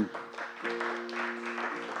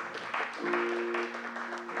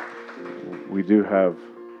We do have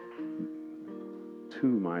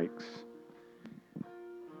two mics.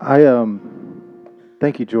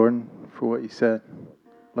 Thank you, Jordan, for what you said.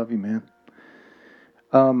 Love you, man.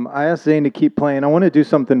 I asked Zane to keep playing. I want to do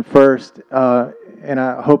something first, and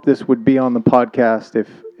I hope this would be on the podcast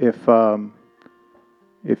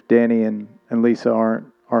if Danny and Lisa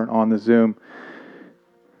aren't on the Zoom.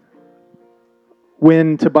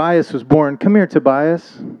 When Tobias was born, come here,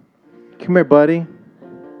 Tobias. Come here, buddy.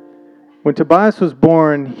 When Tobias was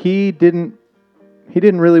born, he didn't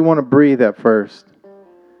really want to breathe at first.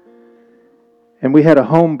 And we had a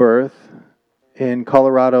home birth in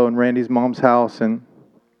Colorado in Randy's mom's house, and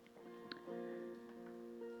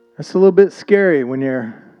it's a little bit scary when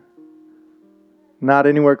you're not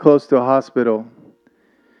anywhere close to a hospital.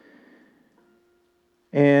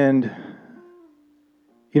 And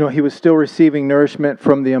he was still receiving nourishment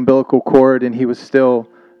from the umbilical cord, and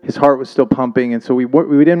his heart was still pumping, and so we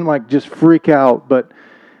didn't just freak out, but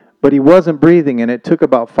he wasn't breathing, and it took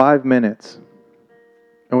about 5 minutes.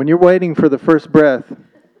 And when you're waiting for the first breath,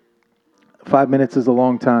 5 minutes is a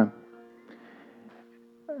long time.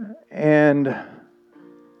 And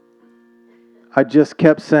I just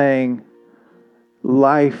kept saying,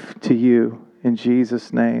 life to you in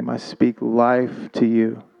Jesus' name. I speak life to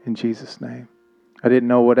you in Jesus' name. I didn't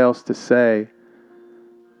know what else to say,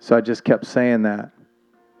 so I just kept saying that.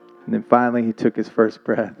 And then finally he took his first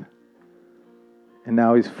breath. And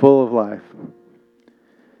now he's full of life.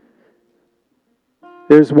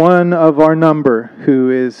 There's one of our number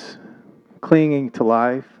who is clinging to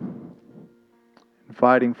life and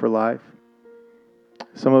fighting for life.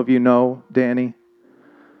 Some of you know Danny.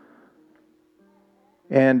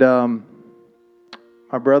 And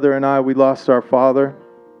my brother and I, we lost our father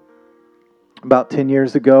about 10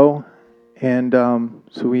 years ago. And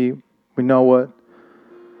so we know what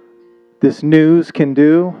this news can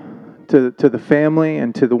do to the family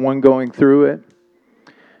and to the one going through it.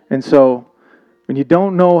 And so when you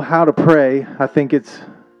don't know how to pray, I think it's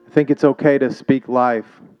okay to speak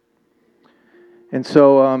life. And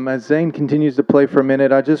so as Zane continues to play for a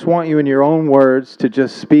minute, I just want you in your own words to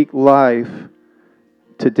just speak life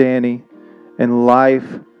to Danny and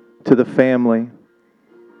life to the family.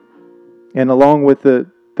 And along with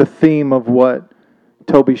the theme of what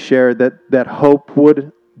Toby shared, that hope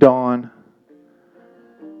would dawn.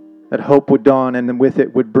 That hope would dawn, and then with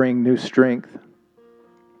it would bring new strength.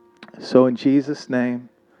 So in Jesus' name.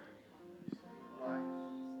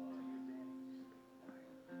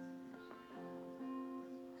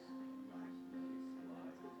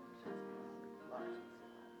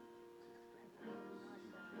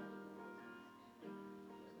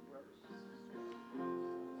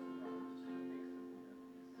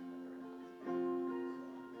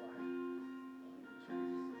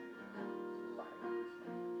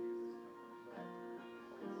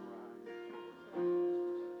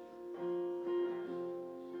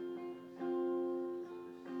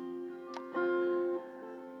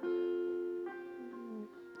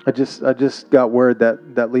 I just got word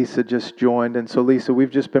that Lisa just joined. And so Lisa, we've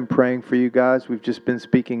just been praying for you guys. We've just been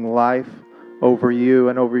speaking life over you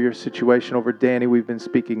and over your situation, over Danny. We've been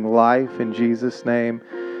speaking life in Jesus' name.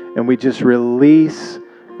 And we just release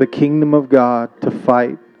the kingdom of God to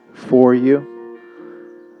fight for you.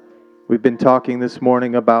 We've been talking this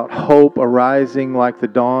morning about hope arising like the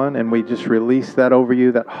dawn, and we just release that over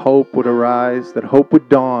you, that hope would arise, that hope would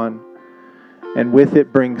dawn, and with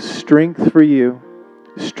it bring strength for you.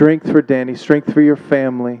 Strength for Danny, strength for your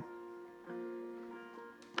family.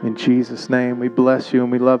 In Jesus' name, we bless you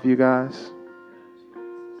and we love you guys.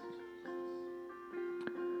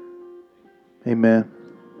 Amen.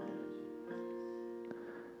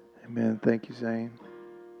 Amen. Thank you, Zane.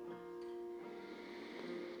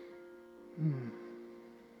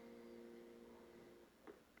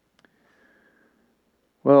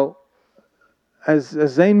 Well, as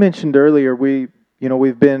Zane mentioned earlier, we've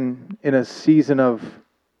been in a season of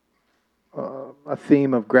a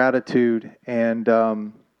theme of gratitude and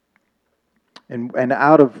out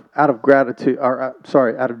of gratitude,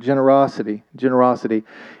 out of generosity,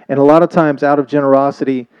 and a lot of times out of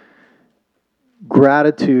generosity,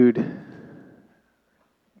 gratitude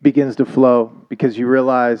begins to flow because you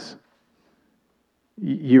realize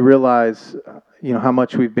how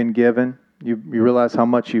much we've been given. You realize how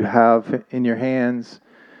much you have in your hands.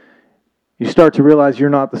 You start to realize you're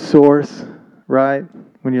not the source, right?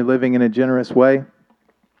 When you're living in a generous way.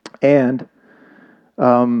 And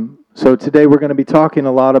so today we're going to be talking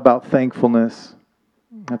a lot about thankfulness.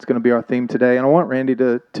 That's going to be our theme today. And I want Randy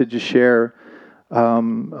to just share a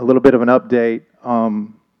little bit of an update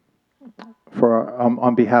on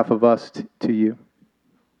behalf of us to you.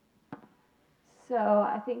 So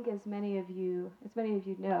I think as many of you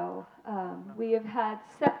know, we have had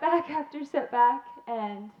setback after setback,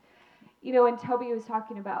 and when Toby was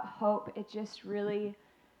talking about hope, it just really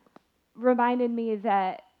reminded me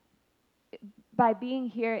that by being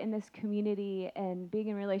here in this community and being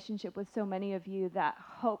in relationship with so many of you, that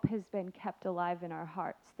hope has been kept alive in our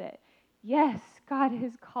hearts. That yes, God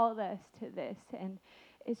has called us to this, and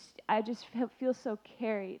I just feel so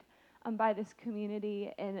carried by this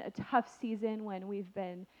community in a tough season when we've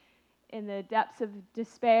been in the depths of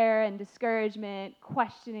despair and discouragement,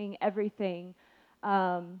 questioning everything.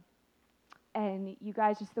 And you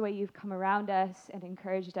guys, just the way you've come around us and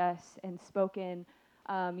encouraged us and spoken,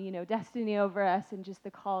 destiny over us, and just the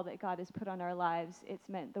call that God has put on our lives, it's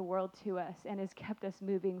meant the world to us and has kept us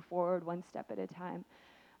moving forward one step at a time.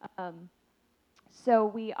 So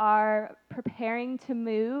we are preparing to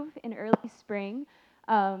move in early spring.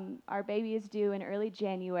 Our baby is due in early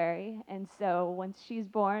January, and so once she's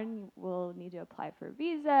born, we'll need to apply for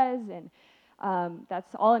visas, and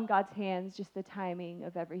that's all in God's hands, just the timing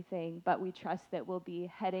of everything. But we trust that we'll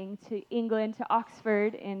be heading to England, to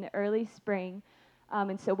Oxford in early spring.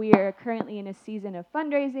 And so we are currently in a season of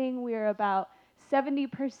fundraising. We are about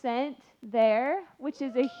 70% there, which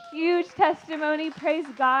is a huge testimony. Praise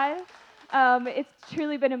God. It's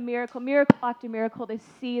truly been a miracle after miracle, to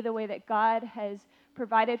see the way that God has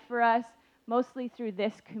provided for us, mostly through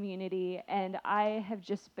this community. And I have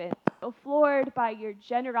just been so floored by your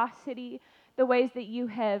generosity, the ways that you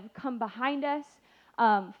have come behind us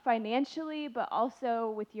financially, but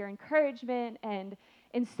also with your encouragement, and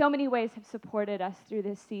in so many ways have supported us through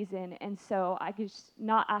this season. And so I could just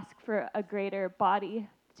not ask for a greater body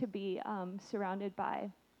to be surrounded by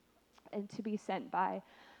and to be sent by.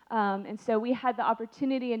 And so we had the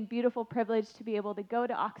opportunity and beautiful privilege to be able to go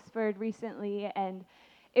to Oxford recently, and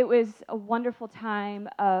it was a wonderful time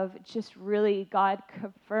of just really God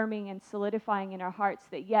confirming and solidifying in our hearts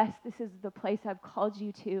that yes, this is the place I've called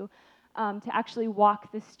you to actually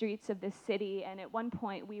walk the streets of this city. And at one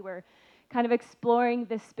point we were kind of exploring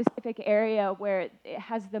this specific area where it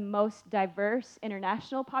has the most diverse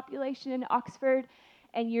international population in Oxford,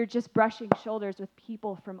 and you're just brushing shoulders with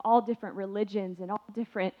people from all different religions and all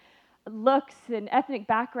different looks and ethnic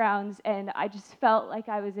backgrounds, and I just felt like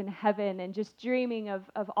I was in heaven and just dreaming of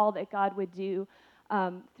all that God would do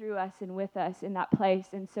through us and with us in that place.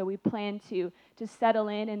 And so we plan to settle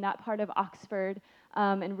in that part of Oxford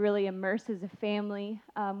and really immerse as a family.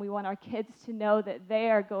 We want our kids to know that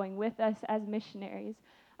they are going with us as missionaries,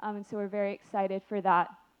 and so we're very excited for that.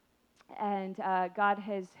 And God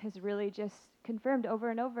has really just confirmed over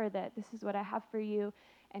and over that this is what I have for you,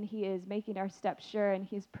 and He is making our steps sure, and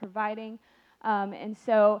He's providing. And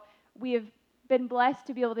so we have been blessed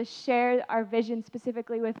to be able to share our vision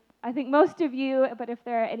specifically with, I think, most of you, but if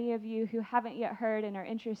there are any of you who haven't yet heard and are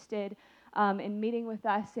interested in meeting with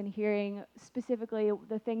us and hearing specifically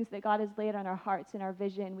the things that God has laid on our hearts and our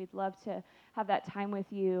vision, we'd love to have that time with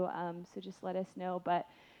you, so just let us know. But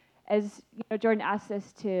as Jordan asked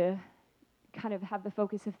us to kind of have the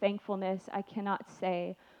focus of thankfulness, I cannot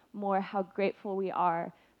say more how grateful we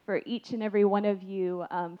are for each and every one of you,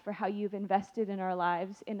 for how you've invested in our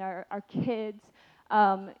lives, in our kids.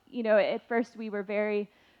 At first we were very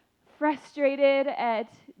frustrated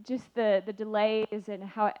at just the delays and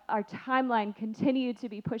how our timeline continued to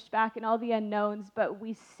be pushed back and all the unknowns, but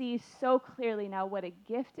we see so clearly now what a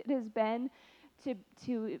gift it has been to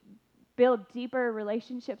build deeper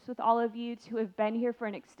relationships with all of you, to have been here for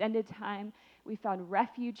an extended time. We found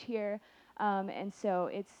refuge here, and so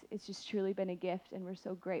it's just truly been a gift, and we're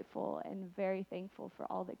so grateful and very thankful for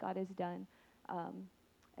all that God has done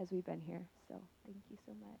as we've been here. So thank you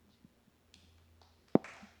so much.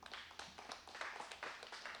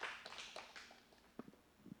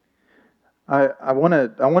 I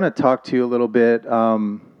want to talk to you a little bit.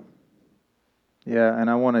 And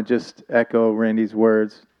I want to just echo Randy's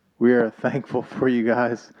words. We are thankful for you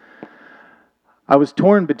guys. I was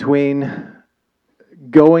torn between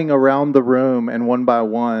going around the room, and one by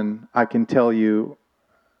one, I can tell you,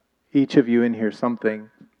 each of you in here,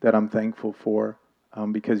 something that I'm thankful for,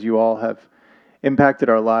 because you all have impacted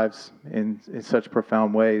our lives in such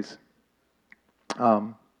profound ways.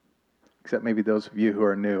 Except maybe those of you who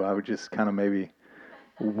are new, I would just kind of maybe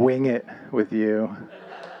wing it with you.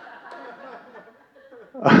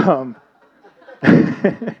 But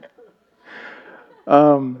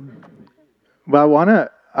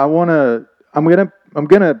I'm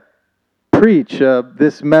gonna preach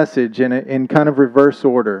this message in kind of reverse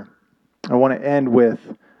order. I want to end with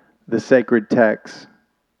the sacred text.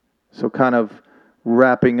 So kind of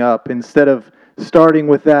wrapping up, instead of starting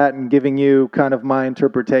with that and giving you kind of my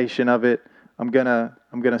interpretation of it, I'm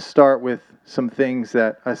gonna start with some things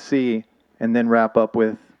that I see, and then wrap up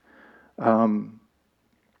with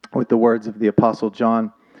the words of the Apostle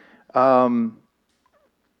John. Um,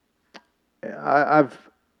 I've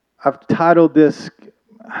titled this.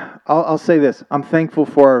 I'll say this. I'm thankful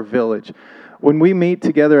for our village. When we meet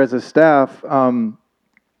together as a staff on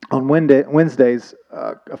Wednesdays,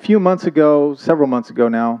 a few months ago, several months ago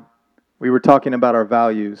now, we were talking about our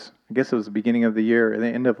values. I guess it was the beginning of the year, the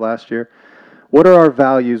end of last year. What are our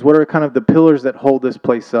values? What are kind of the pillars that hold this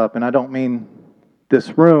place up? And I don't mean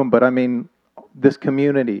this room, but I mean this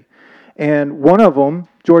community. And one of them,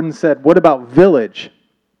 Jordan said, "What about village?"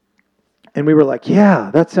 And we were like,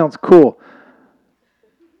 "Yeah, that sounds cool."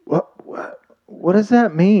 What does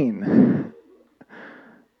that mean?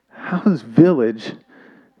 How is village,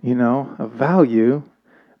 a value?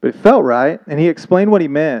 But it felt right, and he explained what he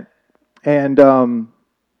meant, and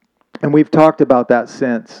we've talked about that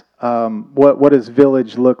since. What does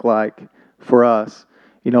village look like for us?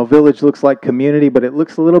 Village looks like community, but it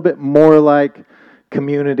looks a little bit more like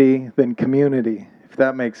community than community, if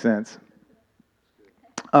that makes sense.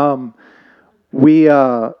 We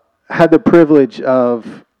had the privilege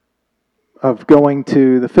of going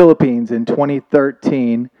to the Philippines in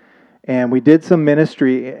 2013, and we did some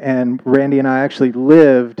ministry, and Randy and I actually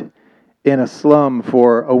lived in a slum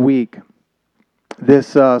for a week. This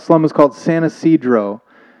slum is called San Isidro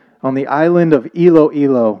on the island of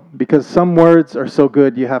Iloilo, because some words are so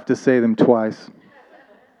good you have to say them twice.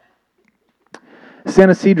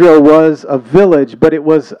 San Isidro was a village, but it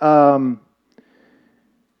was a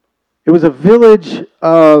village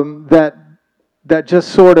that just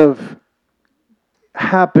sort of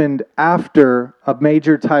happened after a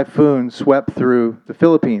major typhoon swept through the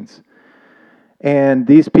Philippines. And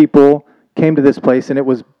these people came to this place, and it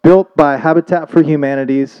was built by Habitat for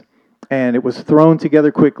Humanities, and it was thrown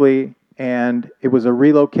together quickly, and it was a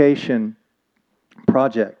relocation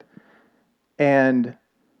project. And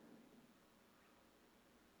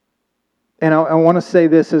I want to say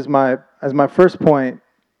this as my first point.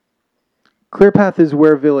 Clear Path is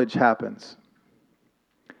where village happens.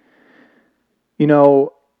 There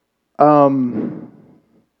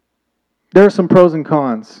are some pros and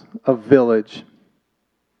cons of village,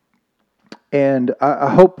 and I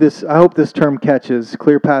hope this term catches.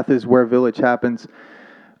 Clear Path is where village happens.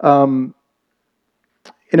 In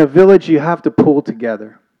a village, you have to pull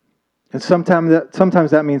together, and sometimes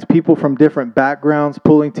that means people from different backgrounds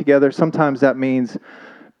pulling together. Sometimes that means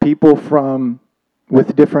people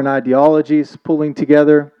with different ideologies pulling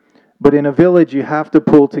together. But in a village, you have to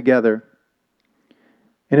pull together.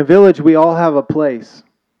 In a village, we all have a place.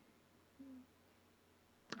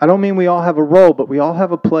 I don't mean we all have a role, but we all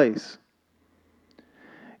have a place.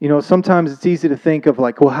 Sometimes it's easy to think of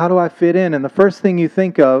like, well, how do I fit in? And the first thing you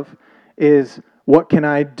think of is, what can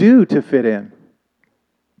I do to fit in?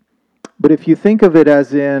 But if you think of it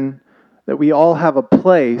as in that we all have a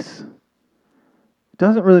place, it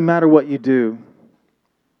doesn't really matter what you do.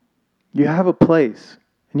 You have a place,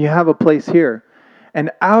 and you have a place here.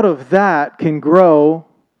 And out of that can grow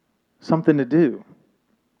something to do.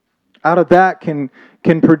 Out of that can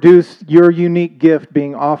produce your unique gift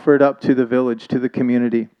being offered up to the village, to the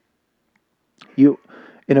community. In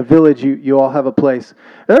a village, you all have a place.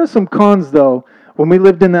 There are some cons, though. When we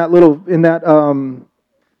lived in that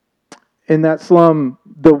slum,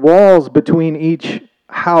 the walls between each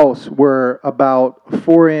house were about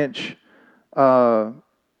 4-inch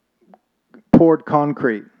poured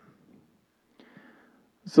concrete.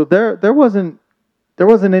 So there wasn't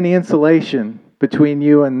any insulation between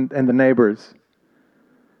you and the neighbors.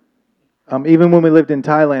 Even when we lived in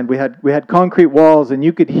Thailand, we had concrete walls, and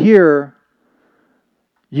you could hear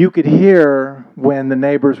when the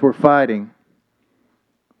neighbors were fighting,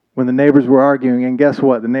 when the neighbors were arguing. And guess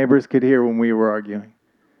what? The neighbors could hear when we were arguing.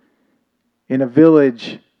 In a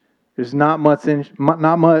village, there's not much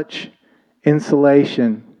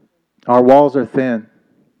insulation. Our walls are thin.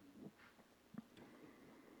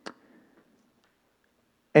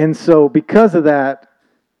 And so because of that,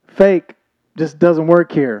 fake just doesn't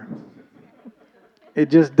work here. It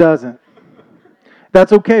just doesn't.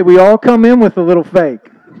 That's okay. We all come in with a little fake.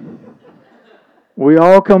 We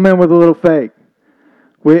all come in with a little fake.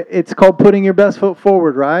 It's called putting your best foot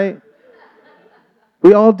forward, right?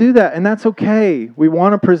 We all do that, and that's okay. We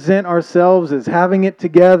want to present ourselves as having it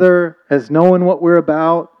together, as knowing what we're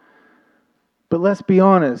about. But let's be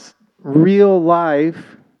honest, real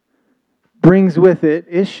life brings with it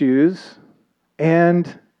issues,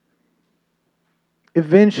 and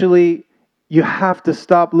eventually you have to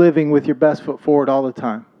stop living with your best foot forward all the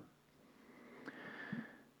time.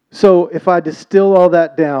 So if I distill all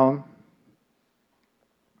that down,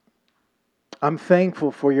 I'm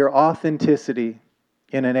thankful for your authenticity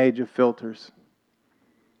in an age of filters.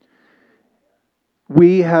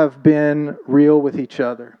 We have been real with each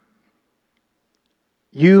other.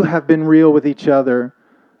 You have been real with each other,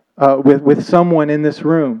 with someone in this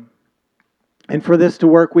room. And for this to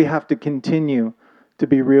work, we have to continue to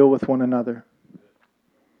be real with one another.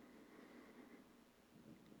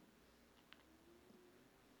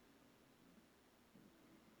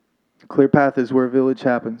 Clear Path is where Village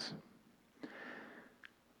happens.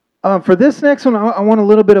 For this next one, I want a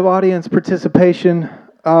little bit of audience participation.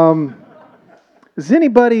 Does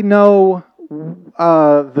anybody know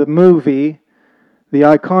the movie, the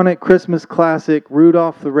iconic Christmas classic,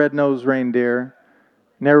 Rudolph the Red-Nosed Reindeer,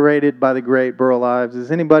 narrated by the great Burl Ives?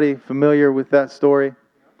 Is anybody familiar with that story?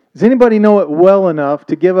 Does anybody know it well enough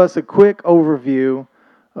to give us a quick overview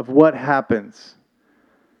of what happens?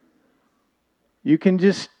 You can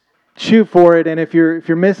just shoot for it, and if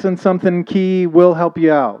you're missing something key, we'll help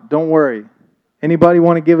you out. Don't worry. Anybody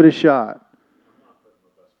want to give it a shot?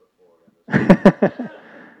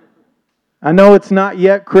 I know it's not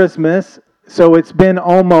yet Christmas, so it's been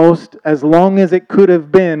almost as long as it could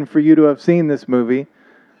have been for you to have seen this movie.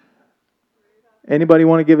 Anybody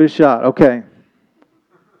want to give it a shot? Okay.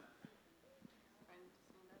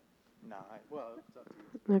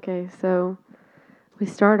 Okay, so we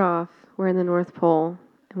start off, we're in the North Pole,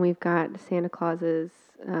 and we've got Santa Claus's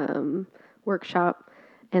workshop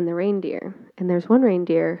and the reindeer. And there's one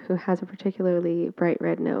reindeer who has a particularly bright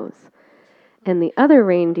red nose. And the other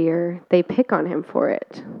reindeer, they pick on him for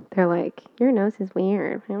it. They're like, your nose is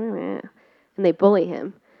weird. And they bully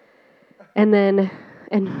him. And then,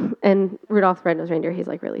 and Rudolph the Red-Nosed Reindeer, he's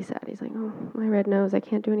like really sad. He's like, oh, my red nose, I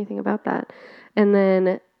can't do anything about that. And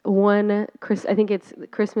then I think it's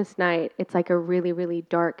Christmas night. It's like a really, really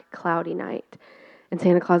dark, cloudy night. And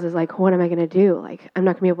Santa Claus is like, what am I going to do? Like, I'm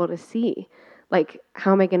not going to be able to see. Like,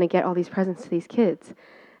 how am I going to get all these presents to these kids?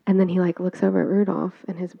 And then he like looks over at Rudolph,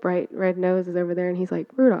 and his bright red nose is over there, and he's like,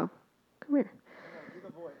 Rudolph, come here.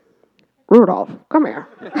 Rudolph, come here.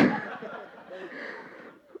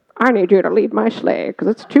 I need you to lead my sleigh because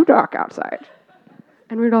it's too dark outside.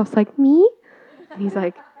 And Rudolph's like, me? And he's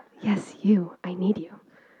like, yes, you. I need you.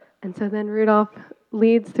 And so then Rudolph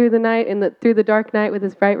leads through the night, through the dark night with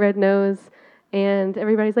his bright red nose, and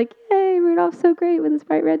everybody's like, yay, Rudolph's so great with his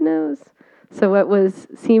bright red nose. So what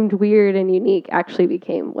seemed weird and unique actually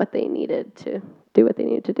became what they needed to do what they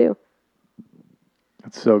needed to do.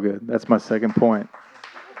 That's so good. That's my second point.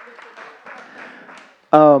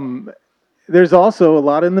 There's also a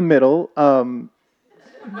lot in the middle. I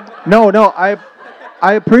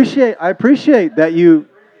appreciate that you.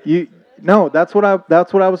 No, that's what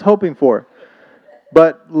I was hoping for.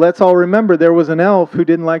 But let's all remember there was an elf who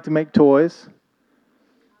didn't like to make toys.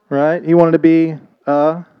 Right? He wanted to be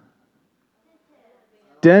a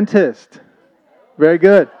dentist. Very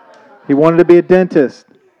good. He wanted to be a dentist.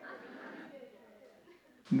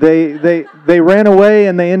 They ran away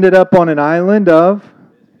and they ended up on an island of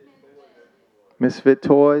misfit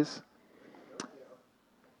toys.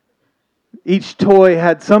 Each toy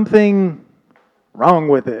had something wrong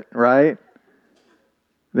with it, right?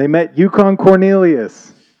 They met Yukon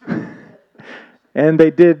Cornelius. And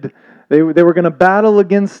they were going to battle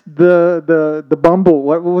against the Bumble.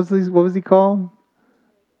 What was he called?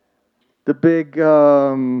 The big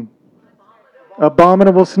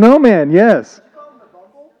abominable snowman, yes.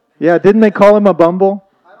 Yeah, didn't they call him a Bumble?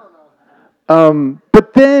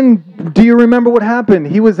 But then, do you remember what happened?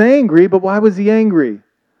 He was angry, but why was he angry?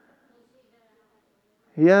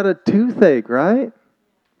 He had a toothache, right?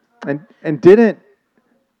 And didn't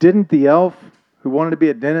the elf who wanted to be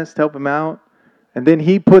a dentist help him out? And then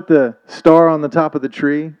he put the star on the top of the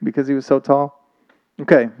tree because he was so tall?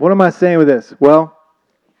 Okay, what am I saying with this? Well,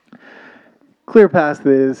 Clear Path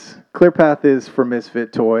is for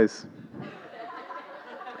misfit toys.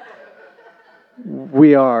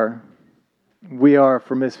 We are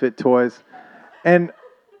for misfit toys. And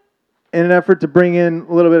in an effort to bring in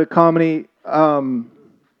a little bit of comedy,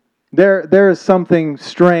 there is something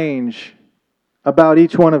strange about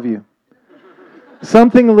each one of you.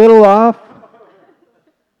 Something a little off.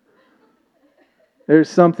 There's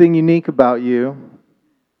something unique about you.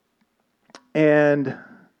 And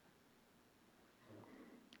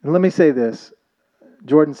let me say this.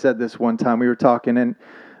 Jordan said this one time. We were talking, and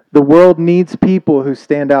the world needs people who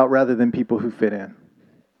stand out rather than people who fit in.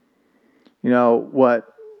 You know, what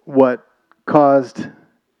caused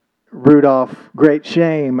Rudolph great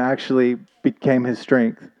shame actually became his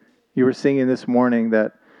strength. You were singing this morning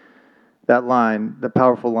that line, the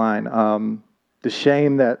powerful line, the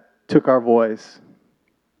shame that took our voice.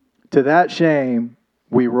 To that shame,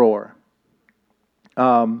 we roar.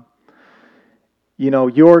 Um,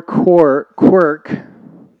 your quirk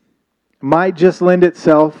might just lend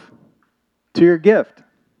itself to your gift.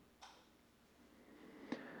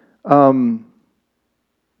 I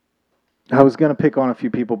was going to pick on a few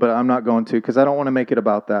people, but I'm not going to because I don't want to make it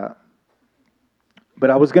about that. But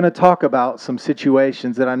I was going to talk about some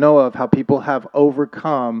situations that I know of, how people have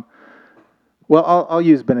overcome. Well, I'll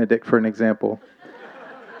use Benedict for an example.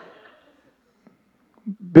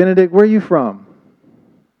 Benedict, where are you from?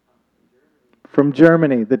 From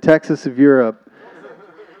Germany, the Texas of Europe.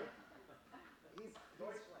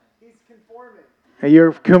 He's conforming.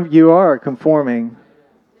 You are conforming.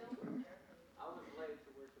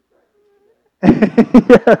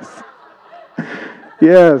 Yes.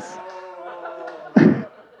 Yes.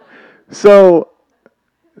 So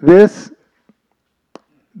this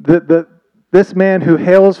this man who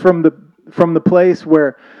hails from the place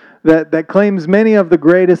where that claims many of the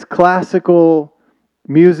greatest classical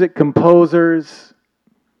music composers,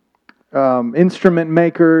 instrument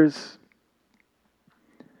makers,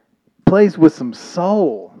 plays with some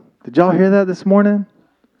soul. Did y'all hear that this morning?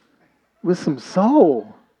 With some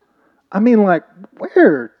soul. I mean, like,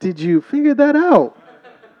 where did you figure that out?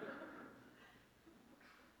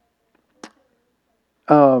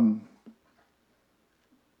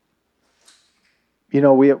 We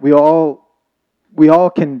all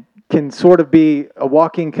can sort of be a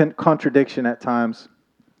walking contradiction at times.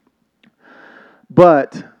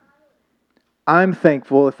 But I'm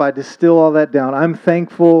thankful, if I distill all that down, I'm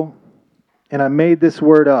thankful, and I made this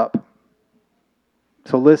word up.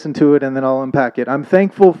 So listen to it and then I'll unpack it. I'm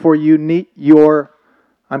thankful for your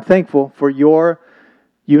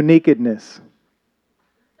uniqueness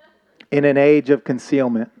in an age of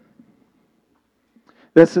concealment.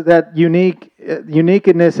 That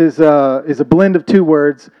uniqueness is a blend of two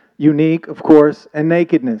words: unique, of course, and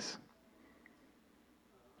nakedness.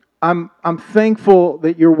 I'm thankful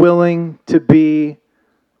that you're willing to be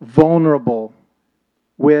vulnerable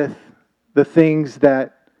with the things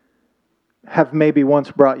that have maybe once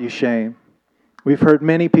brought you shame. We've heard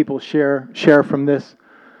many people share from this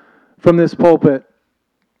pulpit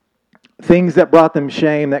things that brought them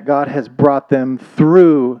shame, that God has brought them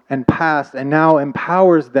through and past and now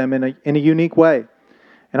empowers them in a unique way.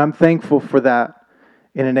 And I'm thankful for that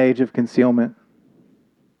in an age of concealment.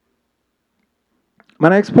 My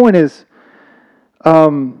next point is, I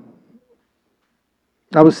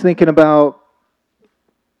was thinking about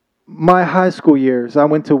my high school years. I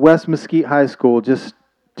went to West Mesquite High School, just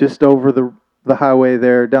over the highway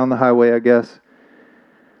there, down the highway, I guess.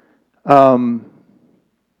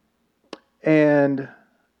 And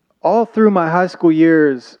all through my high school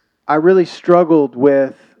years, I really struggled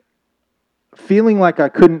with feeling like I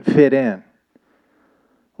couldn't fit in.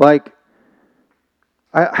 Like,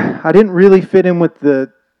 I didn't really fit in with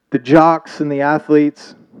the jocks and the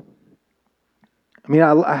athletes. I mean,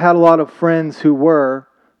 I had a lot of friends who were,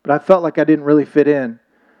 but I felt like I didn't really fit in.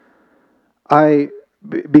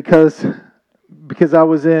 Because I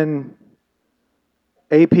was in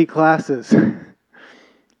AP classes.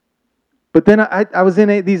 But then I was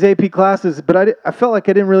in these AP classes, but I felt like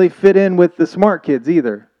I didn't really fit in with the smart kids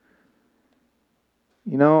either.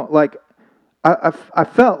 You know, like I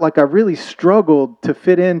felt like I really struggled to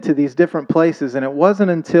fit into these different places, and it wasn't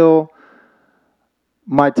until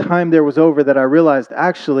my time there was over that I realized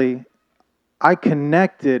actually I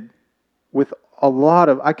connected with a lot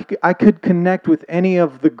of, I could connect with any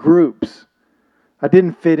of the groups. I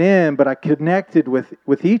didn't fit in, but I connected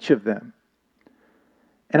with each of them.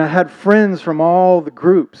 And I had friends from all the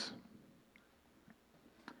groups.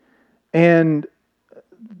 And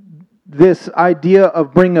this idea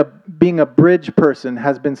of being a bridge person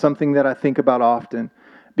has been something that I think about often.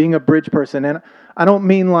 Being a bridge person. And I don't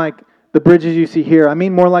mean like the bridges you see here. I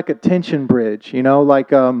mean more like a tension bridge. You know,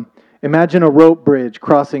 like imagine a rope bridge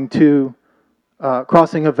crossing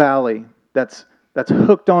a valley that's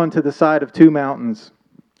hooked onto the side of two mountains.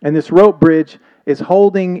 And this rope bridge is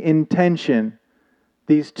holding in tension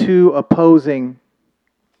these two opposing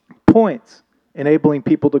points, enabling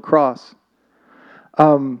people to cross.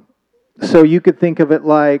 So you could think of it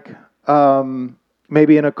like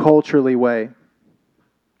maybe in a culturally way.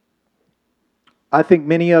 I think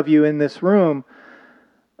many of you in this room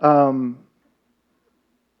can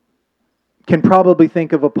probably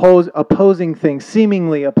think of opposing things,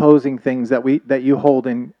 seemingly opposing things that you hold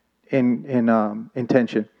in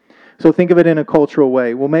tension. So think of it in a cultural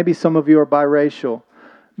way. Well, maybe some of you are biracial.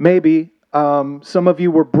 Maybe some of you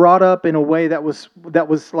were brought up in a way that was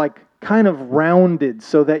like kind of rounded,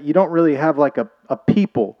 so that you don't really have like a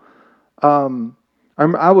people.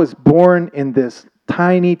 I was born in this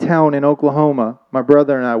tiny town in Oklahoma. My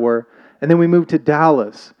brother and I were. And then we moved to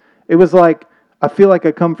Dallas. It was like, I feel like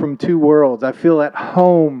I come from two worlds. I feel at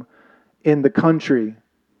home in the country,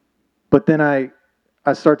 but then I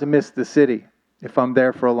start to miss the city if I'm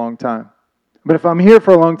there for a long time. But if I'm here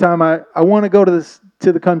for a long time, I want to go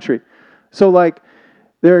to the country. So like,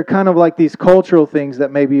 there are kind of like these cultural things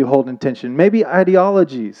that maybe you hold in tension, maybe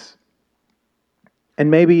ideologies.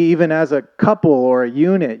 And maybe even as a couple or a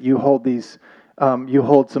unit, you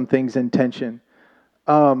hold some things in tension.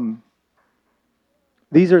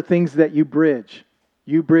 These are things that you bridge.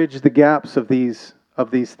 You bridge the gaps of these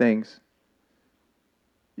things.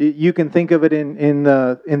 You can think of it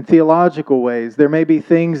in theological ways. There may be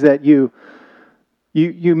things that you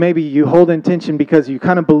hold in tension because you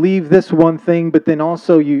kind of believe this one thing, but then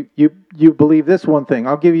also you believe this one thing.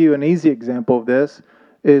 I'll give you an easy example of this: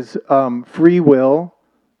 is free will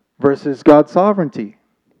versus God's sovereignty.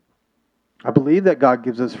 I believe that God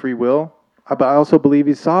gives us free will, but I also believe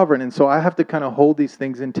He's sovereign, and so I have to kind of hold these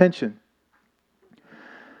things in tension.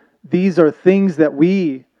 These are things that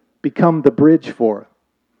we become the bridge for.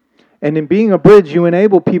 And in being a bridge, you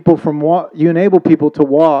enable people to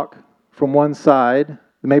walk from one side,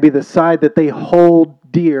 maybe the side that they hold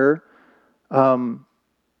dear.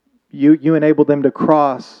 You enable them to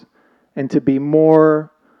cross and to be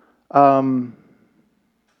more.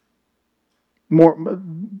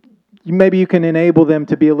 Maybe you can enable them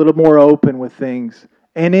to be a little more open with things,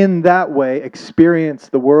 and in that way, experience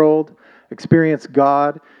the world, experience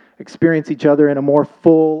God, experience each other in a more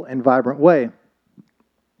full and vibrant way.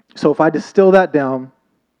 So if I distill that down,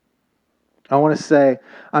 I want to say,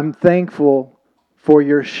 I'm thankful for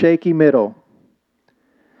your shaky middle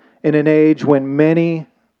in an age when many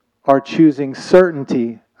are choosing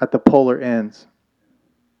certainty at the polar ends.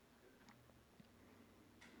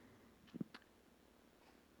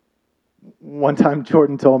 One time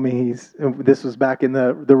Jordan told me, this was back in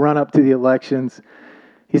the run-up to the elections,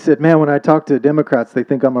 he said, man, when I talk to Democrats, they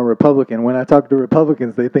think I'm a Republican. When I talk to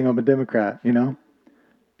Republicans, they think I'm a Democrat, you know?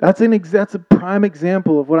 That's a prime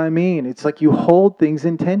example of what I mean. It's like you hold things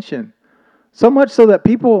in tension. So much so that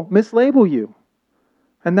people mislabel you.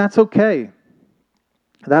 And that's okay.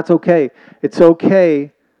 That's okay. It's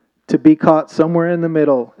okay to be caught somewhere in the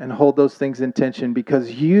middle and hold those things in tension,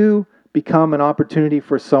 because you become an opportunity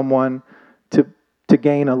for someone to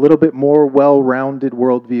gain a little bit more well-rounded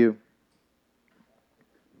worldview.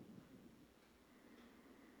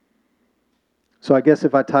 So I guess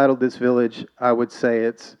if I titled this village, I would say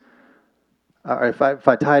if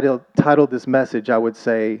I titled this message, I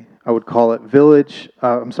would call it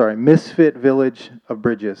Misfit Village of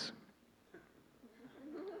Bridges.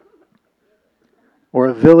 Or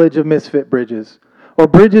a village of misfit bridges. Or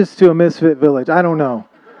bridges to a misfit village. I don't know.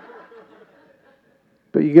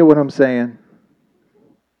 But you get what I'm saying.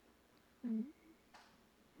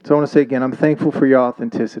 So I want to say again, I'm thankful for your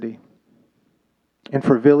authenticity. And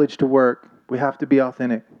for Village to work, we have to be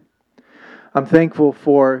authentic. I'm thankful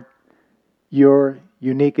for your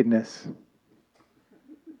uniqueness.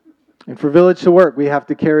 And for Village to work, we have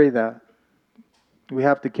to carry that. We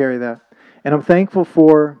have to carry that. And I'm thankful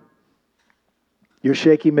for your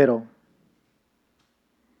shaky middle.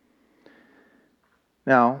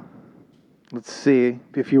 Now, let's see.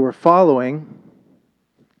 If you were following,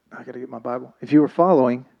 I got to get my Bible. If you were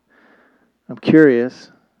following, I'm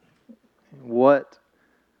curious what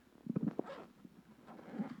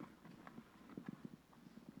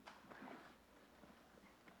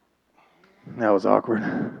that was awkward.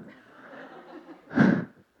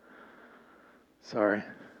 Sorry.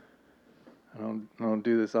 I don't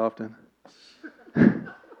do this often.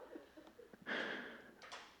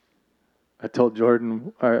 I told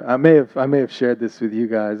Jordan, or I may have shared this with you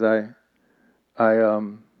guys. I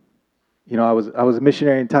was a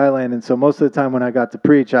missionary in Thailand, and so most of the time when I got to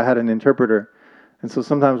preach, I had an interpreter. And so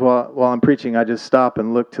sometimes while I'm preaching, I just stop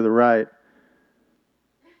and look to the right,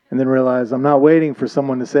 and then realize I'm not waiting for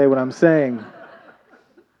someone to say what I'm saying.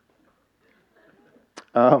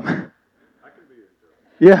 I can be your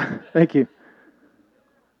interpreter. Yeah, thank you.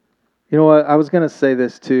 You know what? I was going to say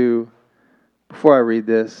this too before I read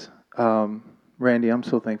this. Randy, I'm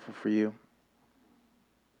so thankful for you.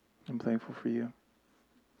 I'm thankful for you.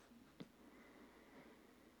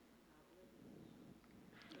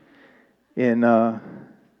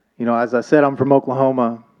 As I said, I'm from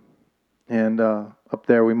Oklahoma, and up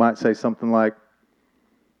there we might say something like,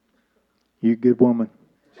 "You good woman.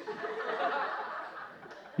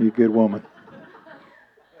 You good woman."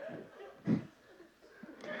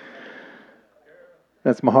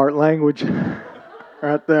 That's my heart language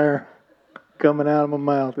right there, coming out of my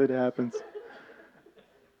mouth. It happens.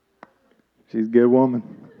 She's a good woman.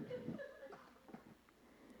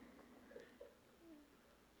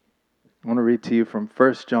 I want to read to you from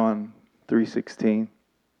 1 John 3:16.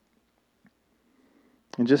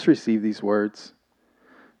 And just receive these words.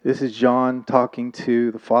 This is John talking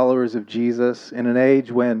to the followers of Jesus in an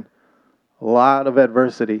age when a lot of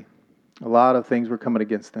adversity, a lot of things were coming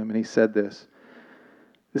against them. And he said this.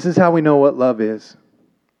 This is how we know what love is.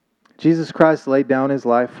 Jesus Christ laid down his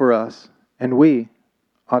life for us, and we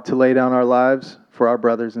ought to lay down our lives for our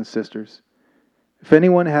brothers and sisters. If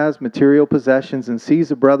anyone has material possessions and sees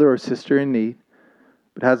a brother or sister in need,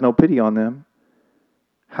 but has no pity on them,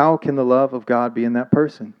 how can the love of God be in that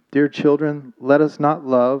person? Dear children, let us not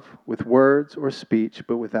love with words or speech,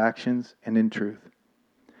 but with actions and in truth.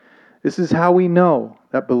 This is how we know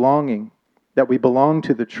that we belong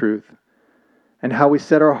to the truth, and how we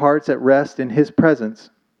set our hearts at rest in His presence.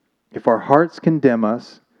 If our hearts condemn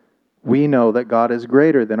us, we know that God is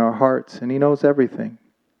greater than our hearts, and He knows everything.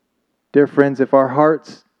 Dear friends, if our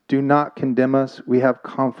hearts do not condemn us, we have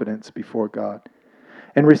confidence before God,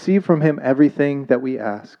 and receive from Him everything that we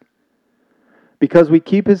ask. Because we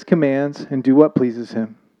keep His commands and do what pleases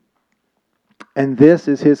Him. And this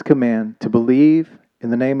is His command, to believe in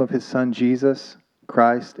the name of His Son Jesus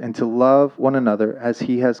Christ, and to love one another as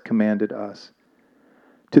He has commanded us.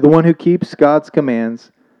 To the one who keeps God's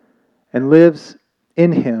commands and lives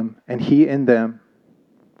in Him and He in them.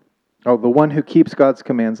 The one who keeps God's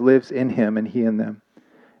commands lives in Him and He in them.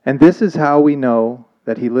 And this is how we know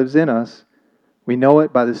that He lives in us. We know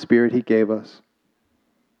it by the Spirit He gave us.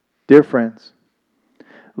 Dear friends,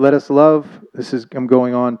 let us love. I'm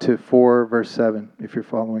going on to 4 verse 7, if you're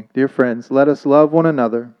following. Dear friends, let us love one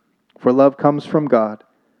another, for love comes from God.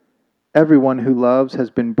 Everyone who loves has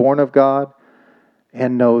been born of God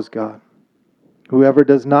and knows God. Whoever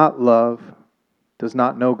does not love does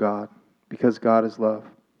not know God, because God is love.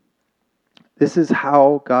 This is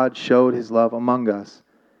how God showed His love among us.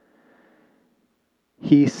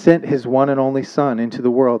 He sent His one and only Son into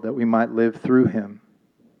the world that we might live through Him.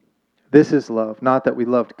 This is love, not that we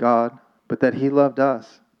loved God, but that He loved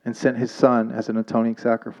us and sent His Son as an atoning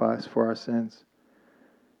sacrifice for our sins.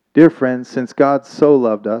 Dear friends, since God so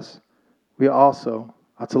loved us, we also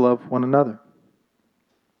ought to love one another.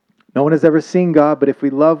 No one has ever seen God, but if we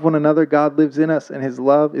love one another, God lives in us, and His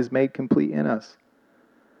love is made complete in us.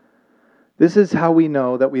 This is how we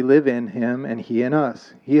know that we live in Him and He in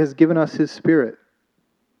us. He has given us His Spirit.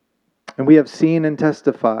 And we have seen and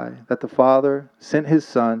testify that the Father sent His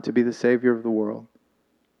Son to be the Savior of the world.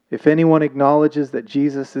 If anyone acknowledges that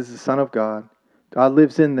Jesus is the Son of God, God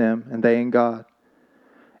lives in them and they in God.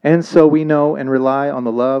 And so we know and rely on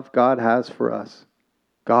the love God has for us.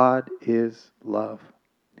 God is love.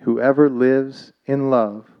 Whoever lives in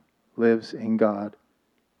love lives in God,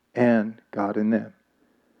 and God in them.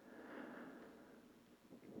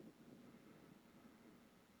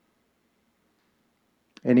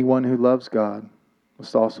 Anyone who loves God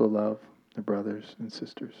must also love their brothers and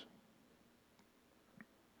sisters.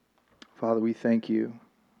 Father, we thank You.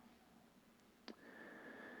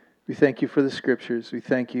 We thank You for the Scriptures. We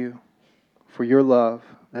thank You for Your love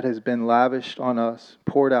that has been lavished on us,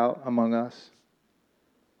 poured out among us.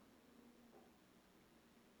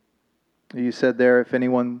 You said there, if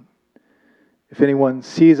anyone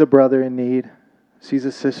sees a brother in need, sees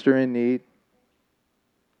a sister in need,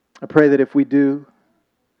 I pray that if we do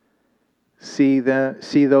see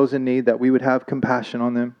those in need, that we would have compassion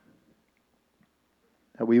on them,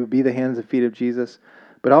 that we would be the hands and feet of Jesus,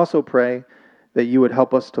 but also pray that You would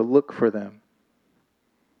help us to look for them.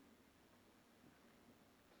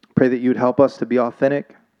 Pray that You would help us to be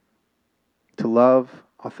authentic, to love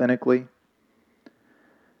authentically.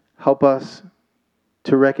 Help us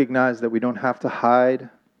to recognize that we don't have to hide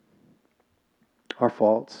our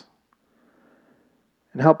faults.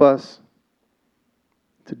 And help us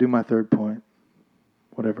to do my third point,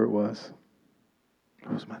 whatever it was.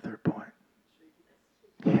 What was my third point?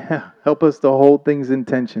 Yeah, help us to hold things in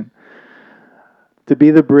tension, to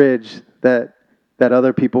be the bridge that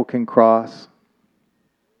other people can cross.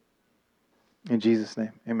 In Jesus'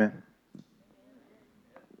 name, amen.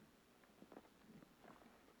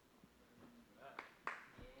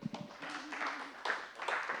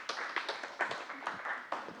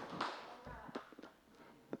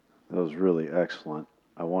 That was really excellent.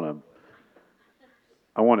 I want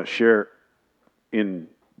to share in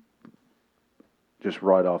just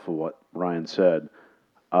right off of what Ryan said.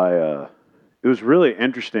 It was really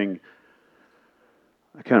interesting.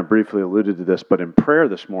 I kind of briefly alluded to this, but in prayer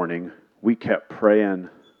this morning, we kept praying.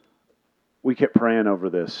 We kept praying over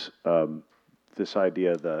this this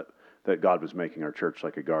idea that God was making our church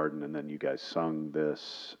like a garden, and then you guys sung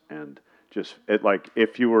this, and Just it like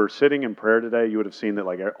if you were sitting in prayer today, you would have seen that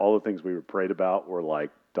like all the things we were prayed about were like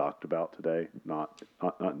talked about today, not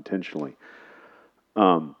intentionally.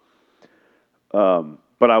 But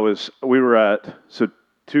we were at, so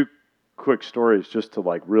two quick stories just to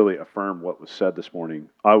like really affirm what was said this morning.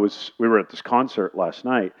 We were at this concert last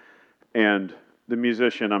night, and the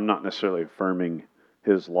musician, I'm not necessarily affirming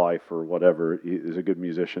his life or whatever. He is a good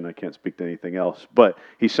musician. I can't speak to anything else. But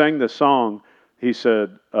he sang this song. He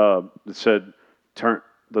said, the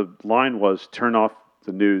line was, turn off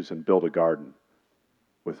the news and build a garden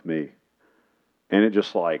with me. And it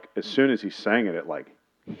just like, as soon as he sang it, it like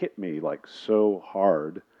hit me like so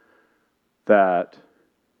hard that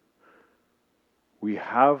we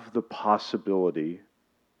have the possibility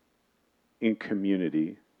in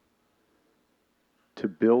community to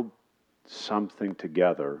build something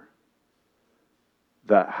together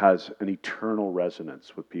that has an eternal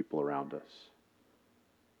resonance with people around us.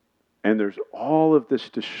 And there's all of this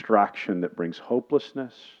distraction that brings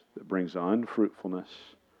hopelessness, that brings unfruitfulness,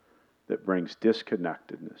 that brings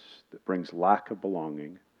disconnectedness, that brings lack of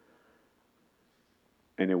belonging.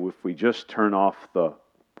 And if we just turn off the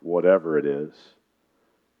whatever it is,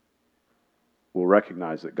 we'll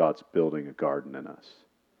recognize that God's building a garden in us.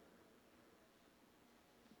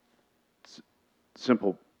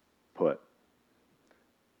 Simple put.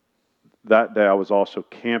 That day I was also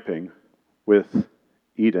camping with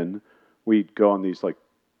Eden. We'd go on these like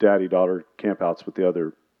daddy-daughter campouts with the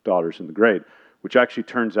other daughters in the grade, which actually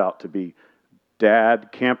turns out to be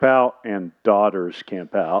dad camp out and daughters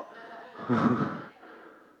camp out.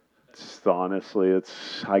 Honestly,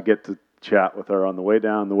 I get to chat with her on the way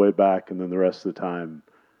down, the way back, and then the rest of the time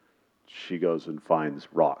she goes and finds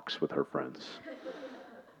rocks with her friends.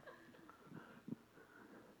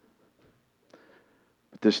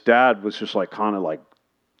 But this dad was just like kind of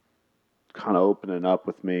opening up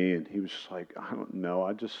with me, and he was just like, I don't know,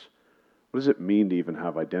 what does it mean to even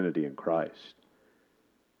have identity in Christ?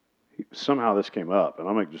 Somehow this came up, and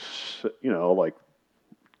I'm like, just, like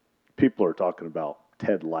people are talking about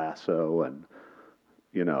Ted Lasso and,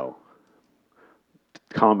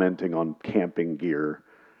 commenting on camping gear.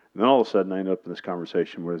 And then all of a sudden I ended up in this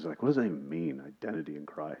conversation where it's like, what does that even mean, identity in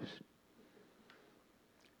Christ?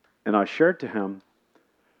 And I shared to him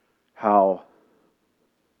how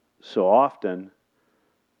so often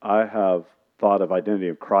I have thought of identity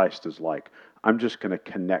of Christ as like, I'm just going to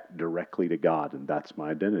connect directly to God, and that's my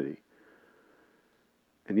identity.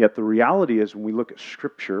 And yet the reality is, when we look at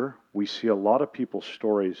Scripture, we see a lot of people's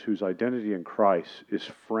stories whose identity in Christ is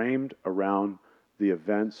framed around the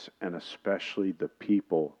events and especially the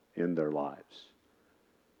people in their lives.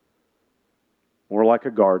 More like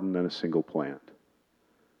a garden than a single plant.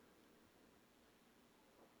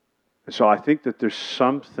 And so I think that there's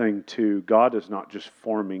something to God is not just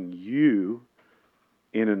forming you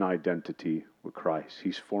in an identity with Christ.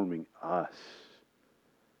 He's forming us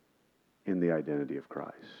in the identity of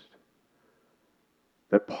Christ.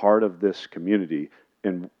 That part of this community,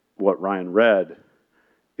 and what Ryan read,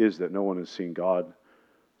 is that no one has seen God,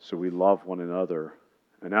 so we love one another.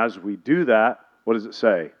 And as we do that, what does it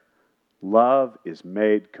say? Love is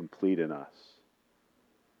made complete in us.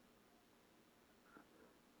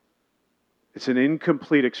 It's an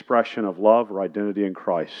incomplete expression of love or identity in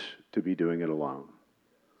Christ to be doing it alone.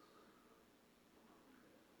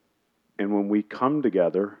 And when we come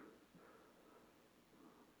together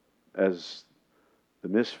as the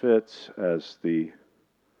misfits, as the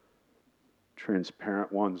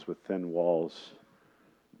transparent ones with thin walls,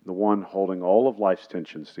 the one holding all of life's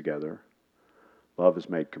tensions together, love is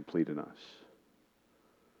made complete in us.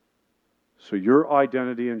 So your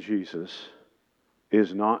identity in Jesus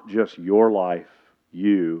is not just your life,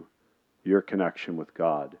 your connection with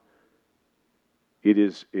God. It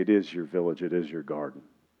is your village, it is your garden.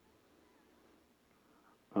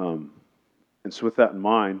 And so with that in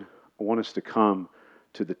mind, I want us to come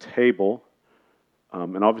to the table.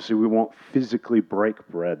 And obviously we won't physically break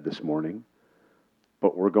bread this morning,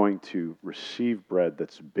 but we're going to receive bread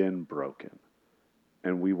that's been broken.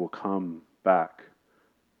 And we will come back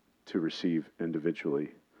to receive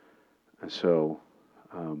individually. And so,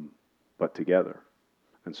 but together.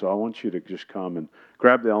 And so I want you to just come and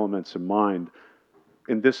grab the elements in mind,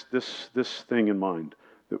 and this thing in mind,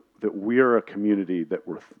 that we are a community that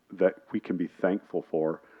we can be thankful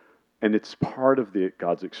for, and it's part of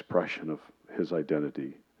God's expression of His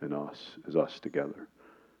identity in us, is us together.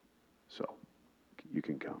 So you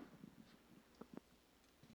can come.